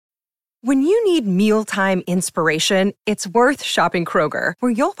When you need mealtime inspiration, it's worth shopping Kroger,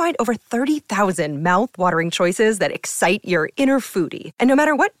 where you'll find over 30,000 mouth-watering choices that excite your inner foodie. And no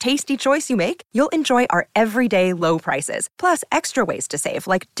matter what tasty choice you make, you'll enjoy our everyday low prices, plus extra ways to save,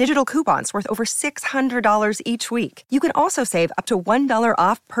 like digital coupons worth over $600 each week. You can also save up to $1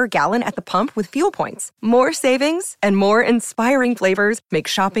 off per gallon at the pump with fuel points. More savings and more inspiring flavors make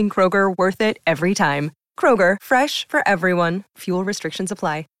shopping Kroger worth it every time. Kroger, fresh for everyone. Fuel restrictions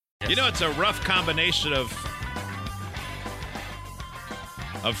apply. You know, it's a rough combination of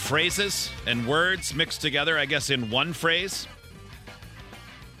phrases and words mixed together, I guess, in one phrase.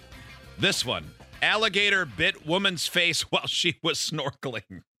 This one. Alligator bit woman's face while she was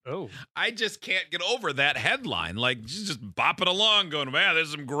snorkeling. Oh. I just can't get over that headline. Like, she's just bopping along going, man,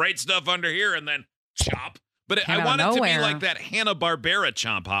 there's some great stuff under here, and then chop. But I want it to be like that Hanna-Barbera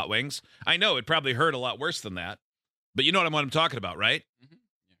chomp hot wings. I know, it probably hurt a lot worse than that. But you know what I'm talking about, right? Mm-hmm.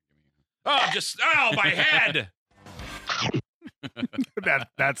 Oh, my head.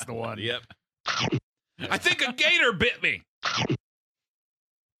 That's the one. Yep. I think a gator bit me.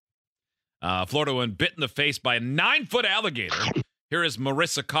 Florida woman bit in the face by a 9-foot alligator. Here is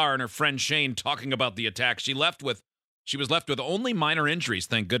Marissa Carr and her friend Shane talking about the attack. She was left with only minor injuries,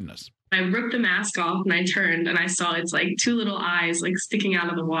 thank goodness. I ripped the mask off and I turned and I saw it's like two little eyes like sticking out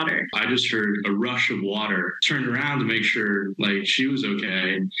of the water. I just heard a rush of water, turned around to make sure like she was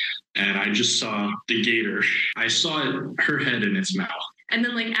okay. And I just saw the gator. I saw her head in its mouth. And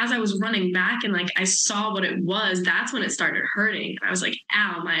then like as I was running back and like I saw what it was, that's when it started hurting. I was like,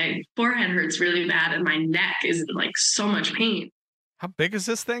 ow, my forehead hurts really bad and my neck is in like so much pain. How big is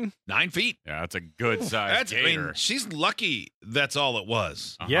this thing? 9 feet. Yeah, that's a good size gator. I mean, she's lucky that's all it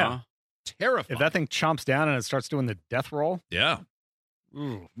was. Uh-huh. Yeah. Terrifying. If that thing chomps down and it starts doing the death roll. Yeah.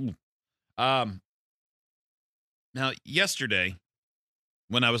 Ooh. Now, yesterday,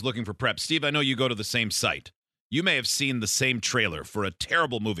 when I was looking for prep, Steve, I know you go to the same site. You may have seen the same trailer for a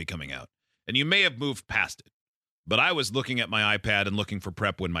terrible movie coming out, and you may have moved past it. But I was looking at my iPad and looking for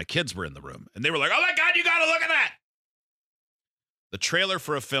prep when my kids were in the room, and they were like, oh my God, you got to look at that. The trailer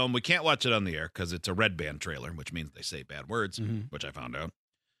for a film, we can't watch it on the air because it's a red band trailer, which means they say bad words, which I found out.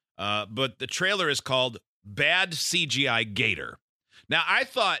 But the trailer is called Bad CGI Gator. Now, I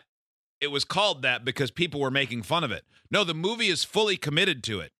thought it was called that because people were making fun of it. No, the movie is fully committed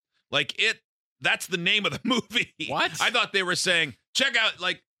to it. Like, that's the name of the movie. What? I thought they were saying, check out,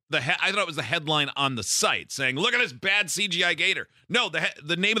 like, I thought it was the headline on the site saying, look at this bad CGI gator. No,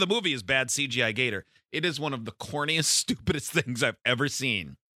 the name of the movie is Bad CGI Gator. It is one of the corniest, stupidest things I've ever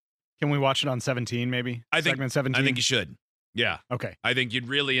seen. Can we watch it on 17, maybe? Segment 17? I think you should. Yeah. Okay. I think you'd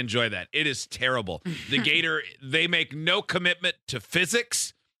really enjoy that. It is terrible. The gator, they make no commitment to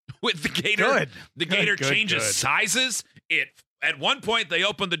physics with the gator. Good. The gator changes good. sizes. At one point, they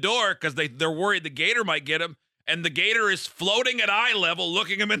open the door because they're worried the gator might get him, and the gator is floating at eye level,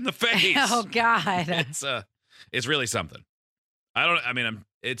 looking him in the face. Oh, God. It's really something.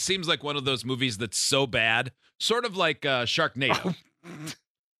 It seems like one of those movies that's so bad, sort of like Sharknado.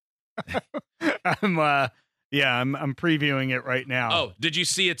 I'm previewing it right now. Oh, did you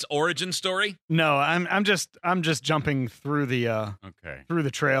see its origin story? No, I'm just jumping through the through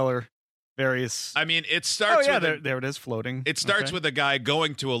the trailer. Various. I mean, it starts. Oh yeah, there it is floating. It starts with a guy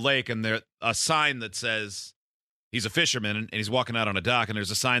going to a lake, and there's a sign that says he's a fisherman, and he's walking out on a dock, and there's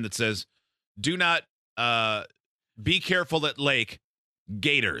a sign that says, "Do not be careful at lake,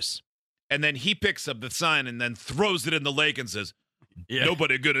 gators." And then he picks up the sign and then throws it in the lake and says,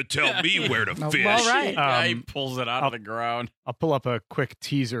 nobody gonna tell me where to fish. Well, right. He pulls it out of the ground. I'll pull up a quick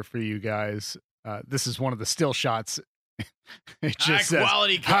teaser for you guys. This is one of the still shots. It just says,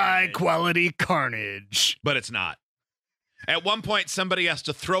 high quality carnage. But it's not. At one point, somebody has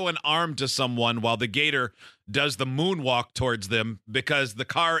to throw an arm to someone while the gator does the moonwalk towards them because the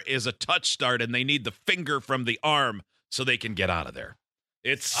car is a touch start and they need the finger from the arm so they can get out of there.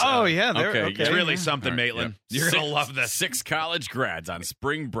 It's it's really something, Maitland. You're gonna love this. 6 college grads on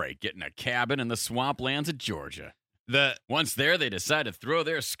spring break getting a cabin in the swamplands of Georgia. Once there, they decide to throw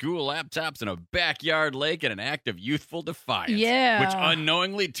their school laptops in a backyard lake in an act of youthful defiance. Yeah. Which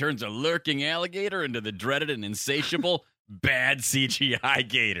unknowingly turns a lurking alligator into the dreaded and insatiable bad CGI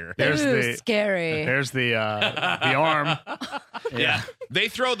gator. Scary. There's the arm. Yeah. They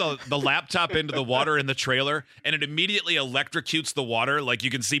throw the laptop into the water in the trailer, and it immediately electrocutes the water. Like, you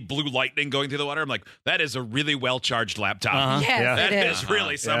can see blue lightning going through the water. I'm like, that is a really well-charged laptop. Uh-huh. Yes, yeah. That it is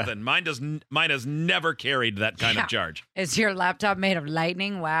really something. Yeah. Mine has never carried that kind of charge. Is your laptop made of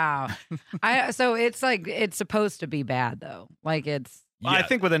lightning? Wow. So it's like, it's supposed to be bad, though. Like, it's Well, I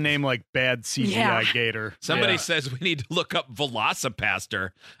think with a name like Bad CGI Gator. Somebody says we need to look up Velocipaster.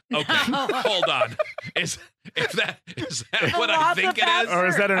 Okay, hold on. Is that what I think it is? Or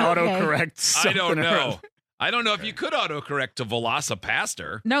is that an autocorrect? I don't know. I don't know if you could autocorrect to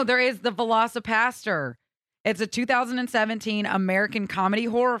Velocipaster. No, there is the Velocipaster. It's a 2017 American comedy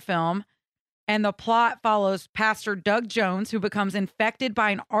horror film. And the plot follows Pastor Doug Jones, who becomes infected by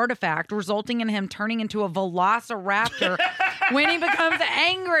an artifact, resulting in him turning into a velociraptor when he becomes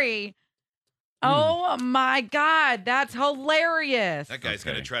angry. Oh, my God. That's hilarious. That guy's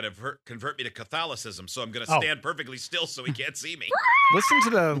going to try to convert me to Catholicism, so I'm going to stand perfectly still so he can't see me. Listen to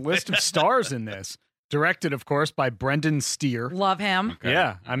the list of stars in this. Directed, of course, by Brendan Steer. Love him. Okay.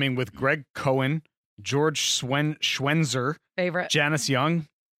 Yeah. I mean, with Greg Cohen, George Schwenzer, favorite, Janice Young,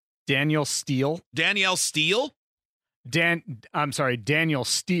 Danielle Steele. Danielle Steele? I'm sorry, Daniel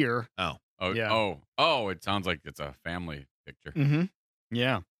Steer. Oh. Yeah. Oh, it sounds like it's a family picture. Mm-hmm.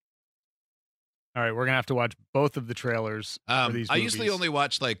 Yeah. All right, we're going to have to watch both of the trailers for these movies. I usually only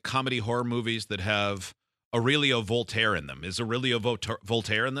watch like comedy horror movies that have Aurelio Voltaire in them. Is Aurelio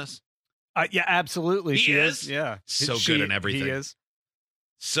Voltaire in this? Yeah, absolutely. He is? Yeah. Good in everything. He is.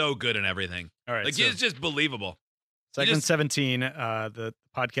 So good in everything. All right. Like, it's just believable. Segment 17, the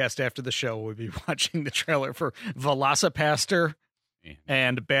podcast after the show, we'll be watching the trailer for Velocipaster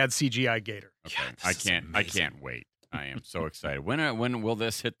and Bad CGI Gator. Okay. I can't wait. I am so excited. When will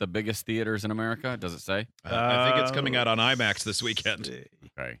this hit the biggest theaters in America? Does it say? I think it's coming out on IMAX this weekend.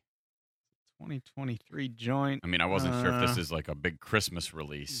 Okay. 2023 joint. I mean, I wasn't sure if this is like a big Christmas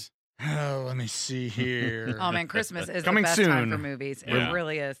release. Oh, let me see here. Oh, man, Christmas is coming the best soon. time for movies. Yeah. It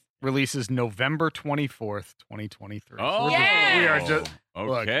really is. Releases November 24th, 2023. Oh, we are just okay.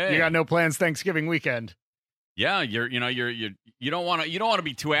 Look, you got no plans Thanksgiving weekend. Yeah, you don't want to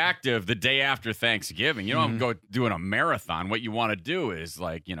be too active the day after Thanksgiving. You don't go doing a marathon. What you want to do is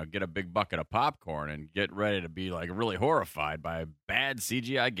get a big bucket of popcorn and get ready to be like really horrified by a bad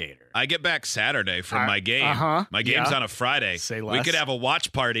CGI gator. I get back Saturday from my game. My game's on a Friday. Say less. We could have a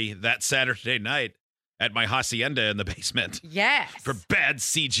watch party that Saturday night at my hacienda in the basement. Yes. For bad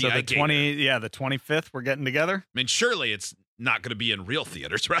CGI So the gator. the 25th, we're getting together. I mean, surely it's not going to be in real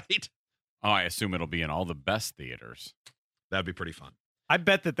theaters, right? Oh, I assume it'll be in all the best theaters. That'd be pretty fun. I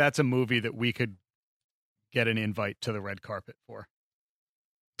bet that's a movie that we could get an invite to the red carpet for.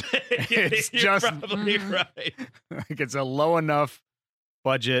 It's You're just probably right. like it's a low enough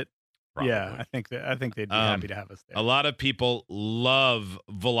budget. Probably. Yeah, I think they'd be happy to have us there. A lot of people love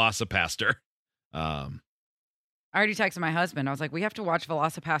Velocipaster. I already texted my husband. I was like, we have to watch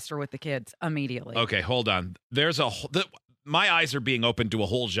Velocipaster with the kids immediately. Okay, hold on. There's my eyes are being opened to a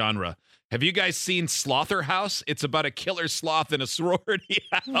whole genre. Have you guys seen Slaughterhouse? It's about a killer sloth in a sorority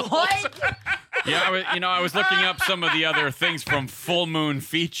house. What? Yeah, I was looking up some of the other things from Full Moon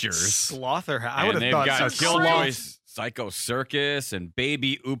Features. Slaughterhouse. I And would have they've thought got so. Killjoy's Psycho Circus and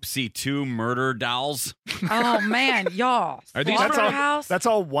Baby Oopsie 2 Murder Dolls. Oh, man, y'all. Are these- Slaughterhouse? That's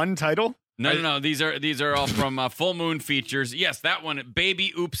all one title? No. These are all from Full Moon Features. Yes, that one,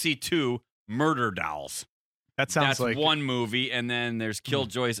 Baby Oopsie 2 Murder Dolls. That's like one movie, and then there's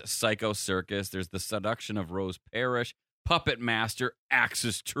Killjoy's Psycho Circus. There's The Seduction of Rose Parrish, Puppet Master,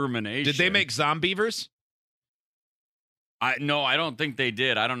 Axis Termination. Did they make Zombievers? No, I don't think they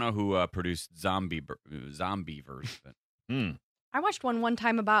did. I don't know who produced Zombievers. But. I watched one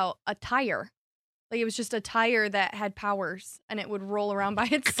time about a tire. Like it was just a tire that had powers and it would roll around by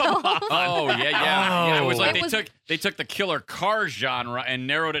itself. Oh yeah. It was like It they took the killer car genre and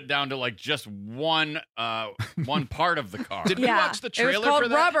narrowed it down to like just one part of the car. Did we watch the It trailer was called for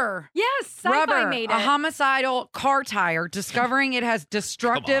that? Rubber. Yes, Sci-Fi Rubber, made it. a homicidal car tire, discovering it has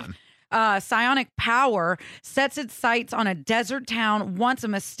destructive psionic power, sets its sights on a desert town once a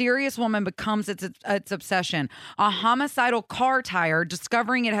mysterious woman becomes its obsession. A homicidal car tire,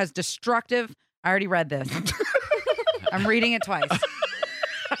 discovering it has destructive... I already read this. I'm reading it twice.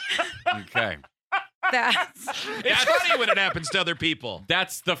 Okay. It's funny when it happens to other people.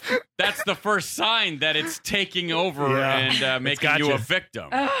 That's the first sign that it's taking over and making you a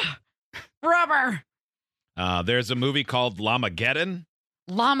victim. Rubber. There's a movie called Llamageddon.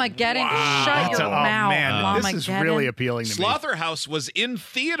 Llamageddon. Wow. Shut your mouth. Man, this is Llamageddon. really appealing to me. Slaughterhouse was in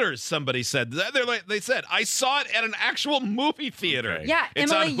theaters, somebody said. They said, I saw it at an actual movie theater. Okay. Yeah,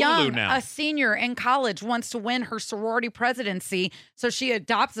 It's Emily on Hulu Young, now. a senior in college, wants to win her sorority presidency, so she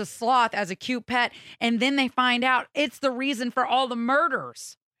adopts a sloth as a cute pet, and then they find out it's the reason for all the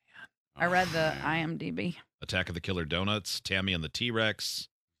murders. I read the IMDb. Attack of the Killer Donuts, Tammy and the T-Rex.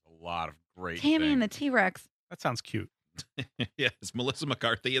 A lot of great Tammy things. and the T-Rex. That sounds cute. Yeah, it's Melissa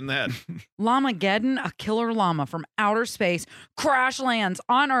McCarthy in that. Llamageddon, a killer llama from outer space, crash lands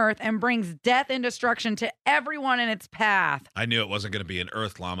on Earth and brings death and destruction to everyone in its path. I knew it wasn't going to be an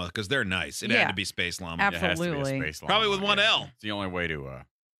Earth llama because they're nice. It had to be space llama. Absolutely. It has to be a space llama. Probably with one L. It's the only way to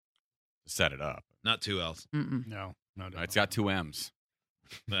set it up. Not two L's. No. It's got two M's.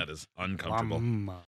 That is uncomfortable.